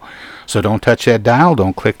well. So don't touch that dial,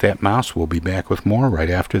 don't click that mouse. We'll be back with more right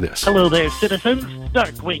after this. Hello there, citizens.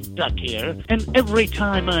 Darkwing Duck here. And every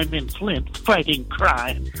time I'm in Flint fighting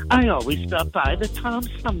crime, I always stop by the Tom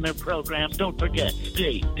Sumner Program. Don't forget,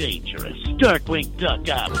 stay dangerous. Darkwing Duck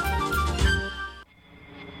out.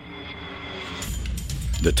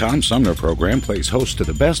 The Tom Sumner Program plays host to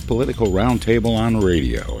the best political roundtable on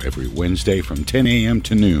radio every Wednesday from 10 a.m.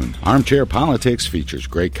 to noon. Armchair Politics features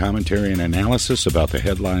great commentary and analysis about the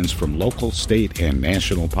headlines from local, state, and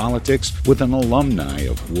national politics with an alumni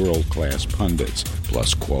of world-class pundits,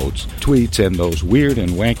 plus quotes, tweets, and those weird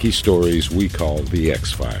and wacky stories we call the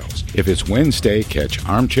X-Files. If it's Wednesday, catch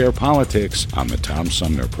Armchair Politics on the Tom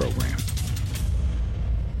Sumner Program.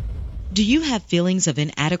 Do you have feelings of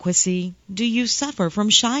inadequacy? Do you suffer from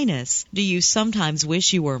shyness? Do you sometimes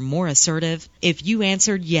wish you were more assertive? If you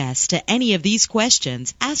answered yes to any of these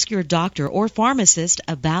questions, ask your doctor or pharmacist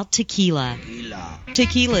about tequila.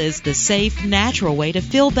 Tequila is the safe, natural way to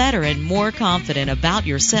feel better and more confident about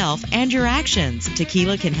yourself and your actions.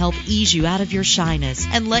 Tequila can help ease you out of your shyness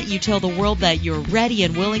and let you tell the world that you're ready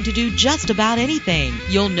and willing to do just about anything.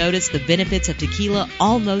 You'll notice the benefits of tequila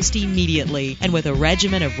almost immediately, and with a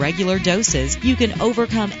regimen of regular doses, you can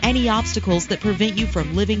overcome any obstacles that prevent you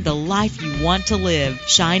from living the life you want to live.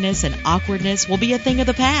 Shyness and awkwardness will be a thing of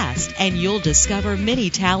the past, and you'll discover many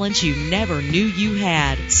talents you never knew you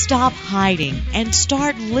had. Stop hiding and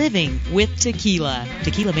start living with tequila.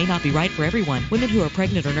 Tequila may not be right for everyone. Women who are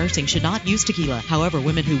pregnant or nursing should not use tequila. However,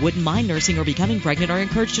 women who wouldn't mind nursing or becoming pregnant are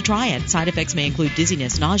encouraged to try it. Side effects may include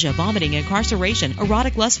dizziness, nausea, vomiting, incarceration,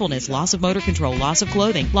 erotic lustfulness, loss of motor control, loss of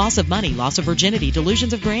clothing, loss of money, loss of virginity,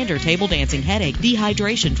 delusions of grandeur, table dancing, headache,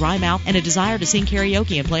 dehydration, dry mouth, and a desire to sing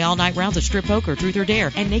karaoke and play all-night rounds of strip poker, truth or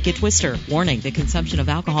dare, and naked twister. Warning, the consumption of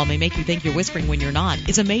alcohol may make you think you're whispering when you're not.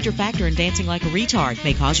 It's a major factor in dancing like a retard.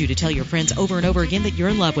 May cause you to tell your friends over and over again that you're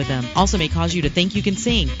in love with them. Also may cause you to think you can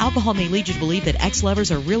sing. Alcohol may lead you to believe that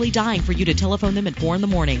ex-lovers are really dying for you to telephone them at 4 in the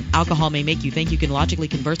morning. Alcohol may make you think you can logically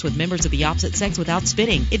converse with members of the opposite sex without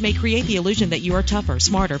spitting. It may create the illusion that you are tougher,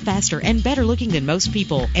 smarter, faster, and better looking than most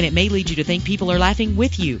people. And it may lead you to think people are laughing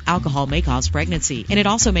with you. Alcohol may cause pregnancy, and it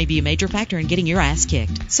also may be a major factor in getting your ass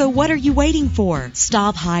kicked. So what are you waiting for?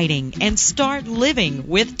 Stop hiding and start living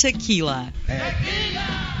with tequila.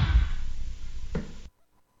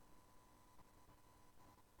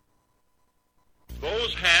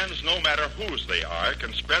 Those hands, no matter whose they are,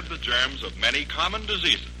 can spread the germs of many common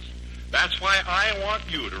diseases. That's why I want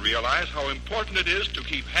you to realize how important it is to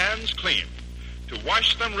keep hands clean, to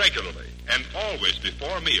wash them regularly and always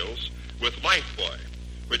before meals with Lifebuoy,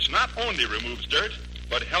 which not only removes dirt,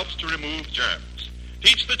 but helps to remove germs.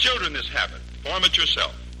 Teach the children this habit. Form it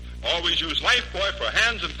yourself. Always use Lifebuoy for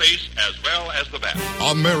hands and face as well as the bath.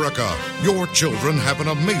 America, your children have an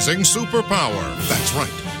amazing superpower. That's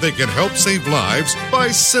right. They can help save lives by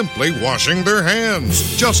simply washing their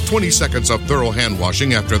hands. Just 20 seconds of thorough hand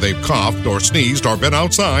washing after they've coughed or sneezed or been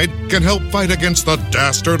outside can help fight against the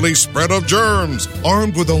dastardly spread of germs.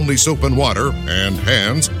 Armed with only soap and water and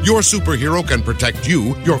hands, your superhero can protect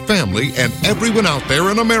you, your family, and everyone out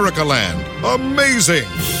there in America land. Amazing!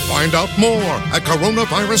 Find out more at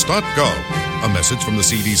coronavirus.gov. A message from the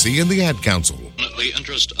CDC and the Ad Council. In the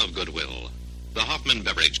interest of goodwill, the Hoffman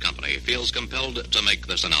Beverage Company feels compelled to make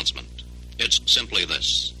this announcement. It's simply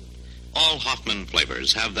this. All Hoffman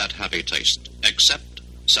flavors have that happy taste, except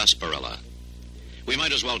sarsaparilla. We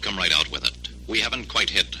might as well come right out with it. We haven't quite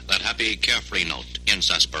hit that happy, carefree note in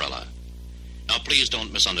sarsaparilla. Now, please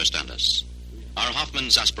don't misunderstand us. Our Hoffman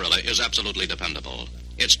sarsaparilla is absolutely dependable.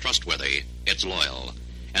 It's trustworthy, it's loyal,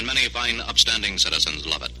 and many fine, upstanding citizens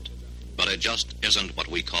love it. But it just isn't what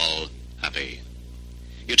we call happy.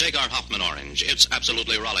 You take our Hoffman orange, it's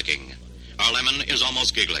absolutely rollicking. Our lemon is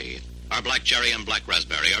almost giggly. Our black cherry and black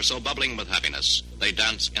raspberry are so bubbling with happiness, they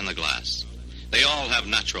dance in the glass. They all have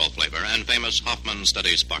natural flavor and famous Hoffman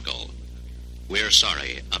steady sparkle. We're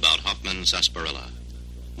sorry about Hoffman sarsaparilla.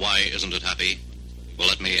 Why isn't it happy? Well,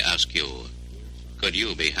 let me ask you. Could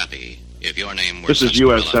you be happy if your name were This is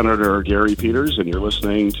sarsaparilla? U.S. Senator Gary Peters, and you're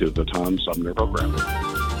listening to the Tom Sumner Program.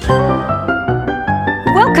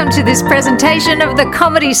 Welcome to this presentation of the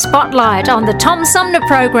Comedy Spotlight on the Tom Sumner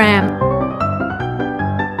Program.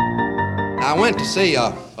 I went to see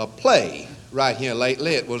a play right here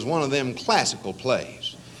lately. It was one of them classical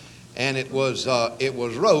plays. And it was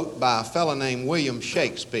wrote by a fellow named William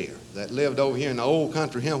Shakespeare that lived over here in the old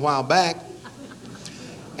country here a while back.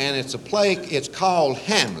 And it's a play, it's called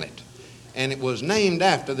Hamlet. And it was named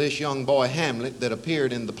after this young boy Hamlet that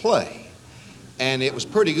appeared in the play. And it was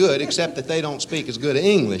pretty good, except that they don't speak as good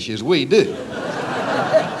English as we do.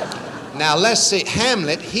 Now let's see,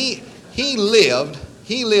 Hamlet, he lived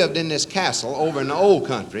in this castle over in the old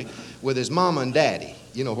country with his mama and daddy.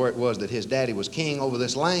 You know where it was that his daddy was king over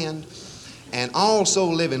this land. And also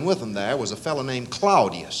living with him there was a fellow named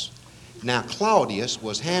Claudius. Now Claudius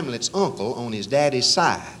was Hamlet's uncle on his daddy's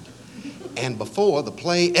side. And before the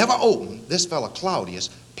play ever opened, this fellow Claudius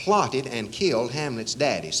plotted and killed Hamlet's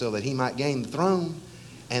daddy so that he might gain the throne,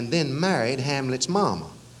 and then married Hamlet's mama.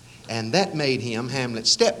 And that made him Hamlet's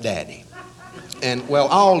stepdaddy. And, well,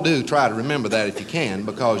 all do try to remember that if you can,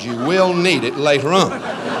 because you will need it later on.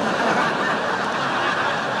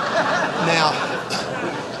 Now,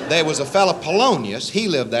 there was a fellow Polonius. He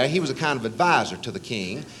lived there. He was a kind of advisor to the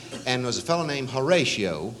king. And there was a fellow named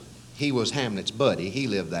Horatio. He was Hamlet's buddy. He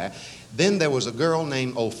lived there. Then there was a girl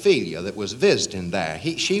named Ophelia that was visiting there.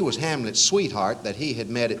 She was Hamlet's sweetheart that he had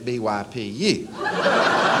met at BYPU.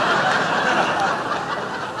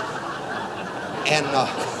 And,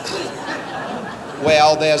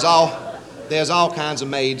 well, there's all kinds of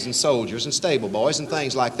maids and soldiers and stable boys and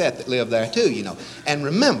things like that live there too, you know. And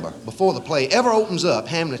remember, before the play ever opens up,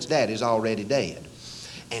 Hamlet's daddy's already dead.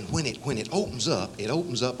 And when it opens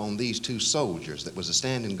up on these two soldiers that was a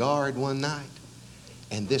standing guard one night,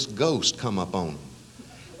 and this ghost come up on them.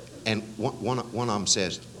 And one of them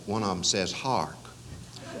says, hark.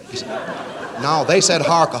 No, they said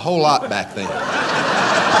hark a whole lot back then.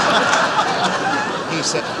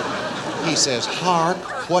 He says, hark,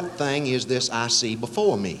 what thing is this I see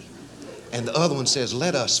before me? And the other one says,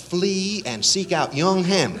 let us flee and seek out young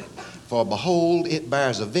Hamlet, for behold, it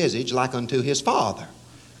bears a visage like unto his father.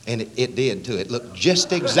 And it did too. It looked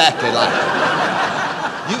just exactly like it.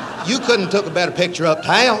 You couldn't took a better picture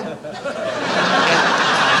uptown. And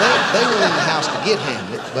they went in the house to get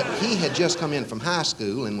Hamlet, but he had just come in from high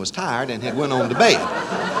school and was tired and had went on to bed.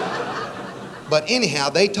 But anyhow,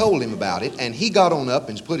 they told him about it, and he got on up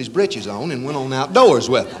and put his britches on and went on outdoors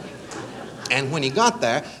with them. And when he got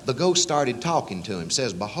there, the ghost started talking to him.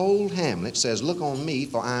 Says, behold, Hamlet, says, look on me,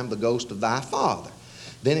 for I am the ghost of thy father.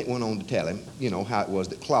 Then it went on to tell him, you know, how it was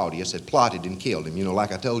that Claudius had plotted and killed him, you know,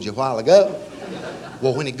 like I told you a while ago.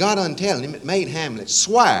 Well, when it got on telling him, it made Hamlet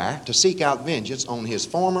swear to seek out vengeance on his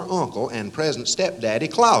former uncle and present stepdaddy,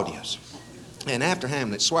 Claudius. And after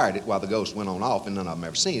Hamlet sweared it, the ghost went on off, and none of them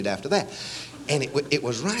ever seen it after that. And it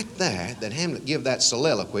was right there that Hamlet gave that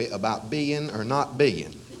soliloquy about being or not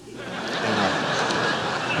being. And,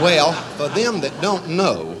 well, for them that don't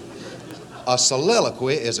know, a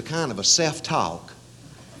soliloquy is a kind of a self-talk.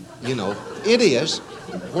 You know, it is,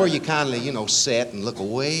 where you kindly, you know, sit and look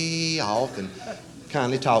way off and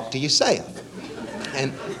kindly talk to yourself.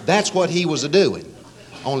 And that's what he was a-doing.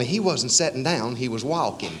 Only he wasn't sitting down, he was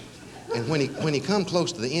walking. And when he come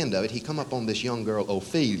close to the end of it, he come up on this young girl,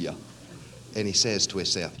 Ophelia. And he says to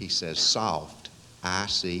himself, he says, soft, I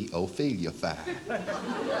see Ophelia fire.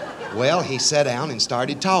 Well, he sat down and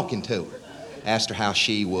started talking to her. Asked her how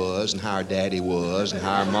she was and how her daddy was and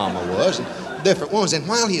how her mama was and different ones. And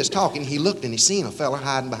while he was talking, he looked and he seen a fella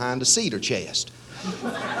hiding behind a cedar chest.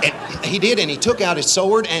 And he did, and he took out his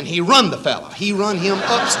sword and he run the fella. He run him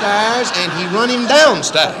upstairs and he run him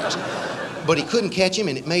downstairs. But he couldn't catch him,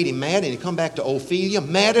 and it made him mad, and he come back to Ophelia,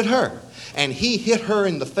 mad at her. And he hit her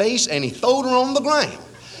in the face and he throwed her on the ground.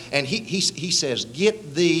 And he says,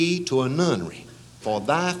 get thee to a nunnery, for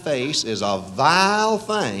thy face is a vile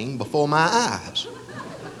thing before my eyes.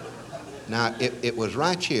 Now, it was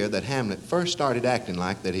right here that Hamlet first started acting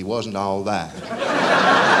like that he wasn't all that.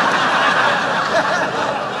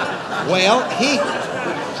 Well, he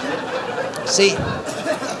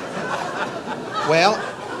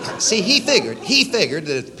figured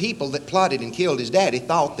that the people that plotted and killed his daddy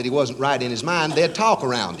thought that he wasn't right in his mind. They'd talk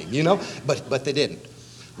around him, you know, but they didn't.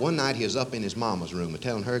 One night he was up in his mama's room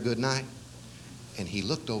telling her good night, and he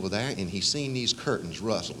looked over there and he seen these curtains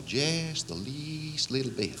rustle just the least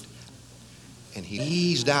little bit. And he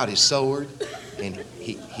eased out his sword, and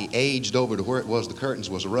he aged over to where it was the curtains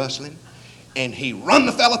was rustling, and he run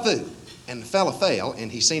the fella through. And the fella fell,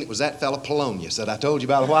 and he seen it was that fella Polonius that I told you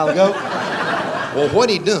about a while ago. Well, what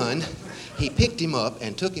he done, he picked him up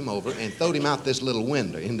and took him over and throwed him out this little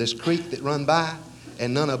window in this creek that run by,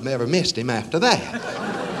 and none of them ever missed him after that.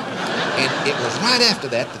 And it was right after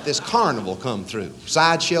that this carnival come through.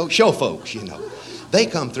 Sideshow, show folks, you know. They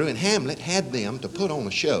come through, and Hamlet had them to put on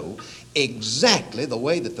a show exactly the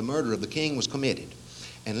way that the murder of the king was committed.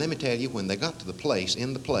 And let me tell you, when they got to the place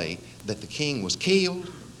in the play that the king was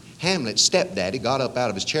killed, Hamlet's stepdaddy got up out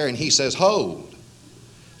of his chair and he says, hold.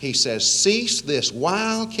 He says, cease this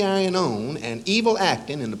wild carrying on and evil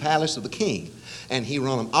acting in the palace of the king. And he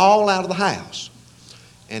run them all out of the house.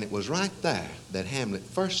 And it was right there that Hamlet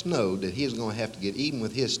first knowed that he was going to have to get even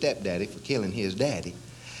with his stepdaddy for killing his daddy.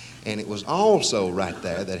 And it was also right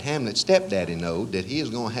there that Hamlet's stepdaddy knowed that he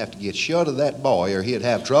was going to have to get shut of that boy or he'd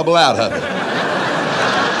have trouble out of it.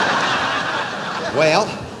 Well,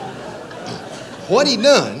 what he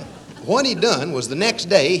done was the next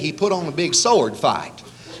day he put on a big sword fight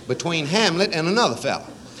between Hamlet and another fella.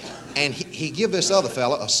 And he give this other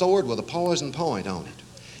fella a sword with a poison point on it.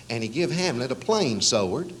 And he give Hamlet a plain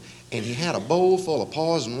sword, and he had a bowl full of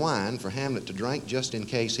poison wine for Hamlet to drink just in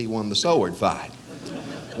case he won the sword fight.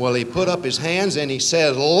 Well, he put up his hands and he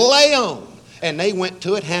says, lay on. And they went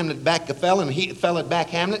to it. Hamlet backed the fella, and he fella back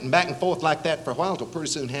Hamlet, and back and forth like that for a while, till pretty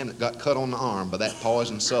soon Hamlet got cut on the arm by that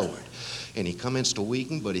poisoned sword. and he commenced to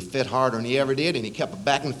weaken, but he fit harder than he ever did, and he kept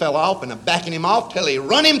backing the fella off and backing him off till he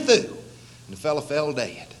run him through, and the fella fell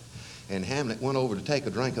dead. And Hamlet went over to take a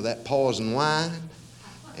drink of that poison wine,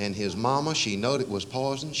 and his mama, she knowed it was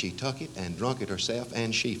poison. She took it and drunk it herself,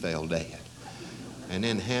 and she fell dead. And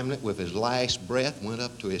then Hamlet, with his last breath, went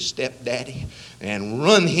up to his stepdaddy and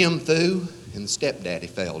run him through, and the stepdaddy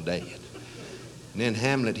fell dead. And then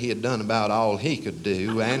Hamlet, he had done about all he could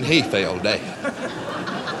do, and he fell dead.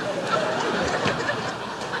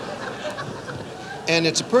 And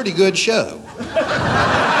it's a pretty good show.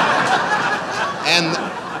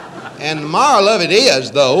 And the moral of it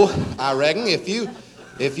is, though, I reckon, if you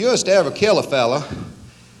was to ever kill a fella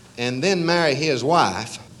and then marry his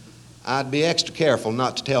wife, I'd be extra careful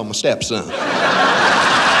not to tell my stepson.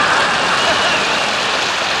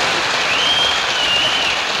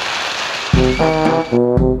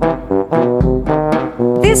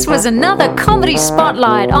 This was another comedy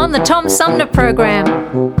spotlight on the Tom Sumner Program.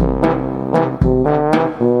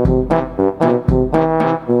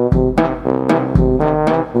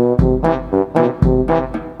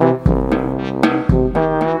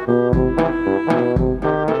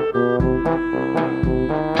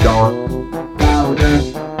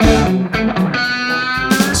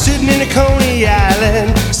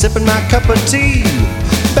 Sipping my cup of tea,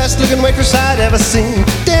 best looking waitress I'd ever seen,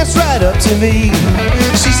 danced right up to me.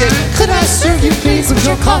 She said, could I serve you please with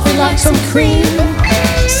your coffee like some cream?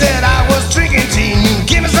 Said I was drinking tea,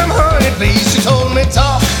 give me some honey please. She told me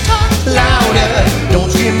talk louder, don't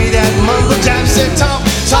you give me that mumble jive. Said talk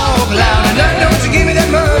louder, don't you give me that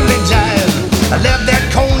mumble jive. I left that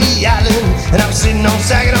Coney Island and I was sitting on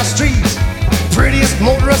Saginaw Street, prettiest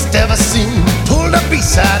motorist ever seen, pulled up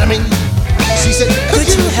beside of me. She said, could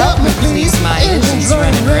you help me please, my engine's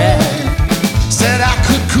running red. Said I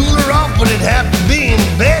could cool her off, but it'd have to be in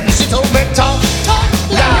bed. And she told me, talk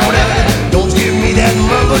louder, don't you give me that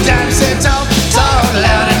mumble jive. Said talk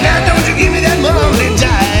louder, now don't you give me that mumble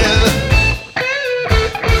jive.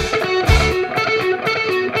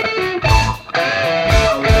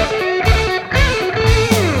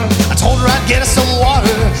 I told her I'd get her some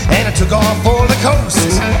water, and I took off for the coast.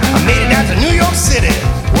 I made it out to New York City,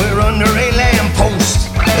 we're under a lamppost.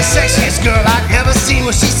 The sexiest girl I'd ever seen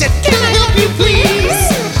was she said, can I help you please?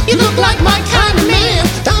 You look like my kind of man,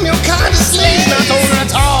 I'm your kind of slave. And I told her to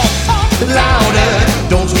talk louder,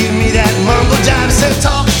 don't you give me that mumble jive. I said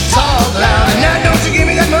talk louder, now don't you give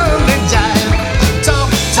me that mumble jive. Talk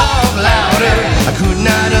louder, I could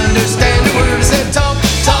not understand the word. I said talk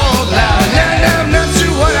louder, now I'm not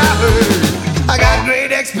sure what I heard. I got great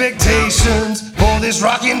expectations for this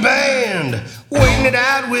rocking band, waiting it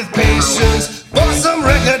out with patience for some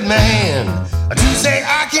record man to say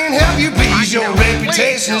I can help you please, your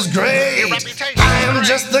reputation is great. I am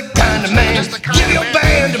just the kind of man, give your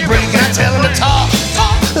band a break. And I tell him to talk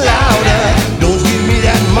louder, don't give me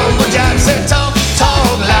that mumble jive. I said talk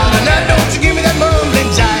louder, now don't you give me that mumbling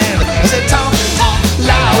jive. I said talk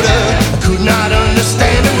louder, I could not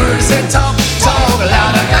understand a word. I said talk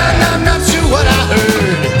louder, I'm not sure what I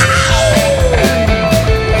heard.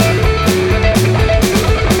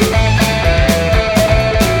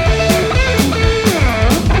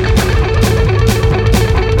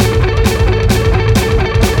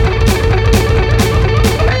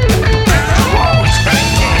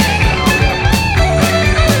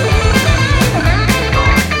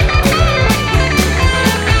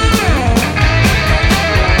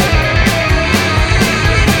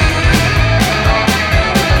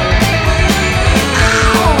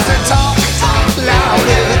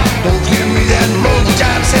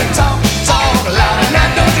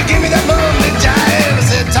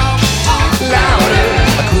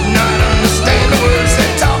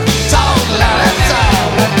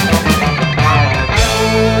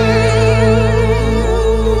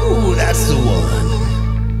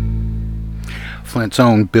 Flint's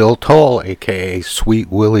own Bill Toll, a.k.a.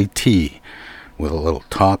 Sweet Willie T, with a little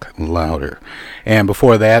talk louder. And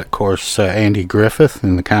before that, of course, Andy Griffith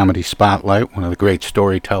in the Comedy Spotlight, one of the great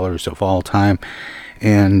storytellers of all time.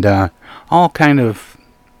 And all kind of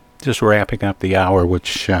just wrapping up the hour,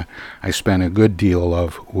 which I spent a good deal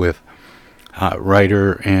of with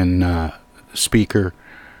writer and speaker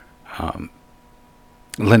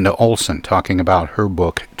Linda Olson, talking about her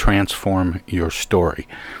book, Transform Your Story.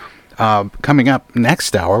 Coming up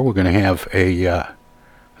next hour, we're going to have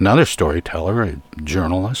another storyteller, a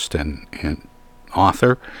journalist and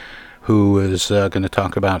author, who is going to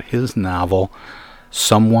talk about his novel,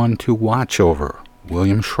 Someone to Watch Over.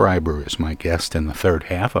 William Schreiber is my guest in the third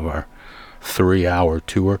half of our 3-hour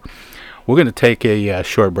tour. We're going to take a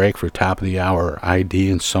short break for top of the hour ID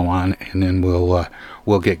and so on, and then we'll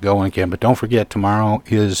we'll get going again. But don't forget, tomorrow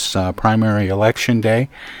is primary election day.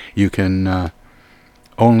 You can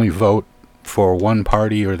only vote for one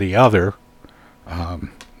party or the other.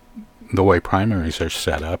 The way primaries are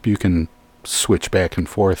set up, you can switch back and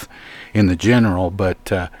forth in the general,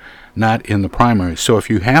 but not in the primary. So if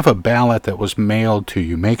you have a ballot that was mailed to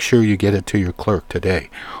you, make sure you get it to your clerk today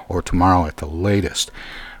or tomorrow at the latest.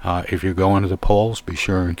 If you're going to the polls, be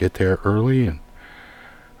sure and get there early and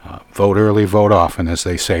vote early, vote often, as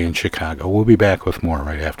they say in Chicago. We'll be back with more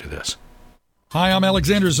right after this. Hi, I'm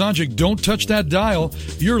Alexander Zonjic. Don't touch that dial.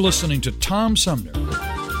 You're listening to Tom Sumner.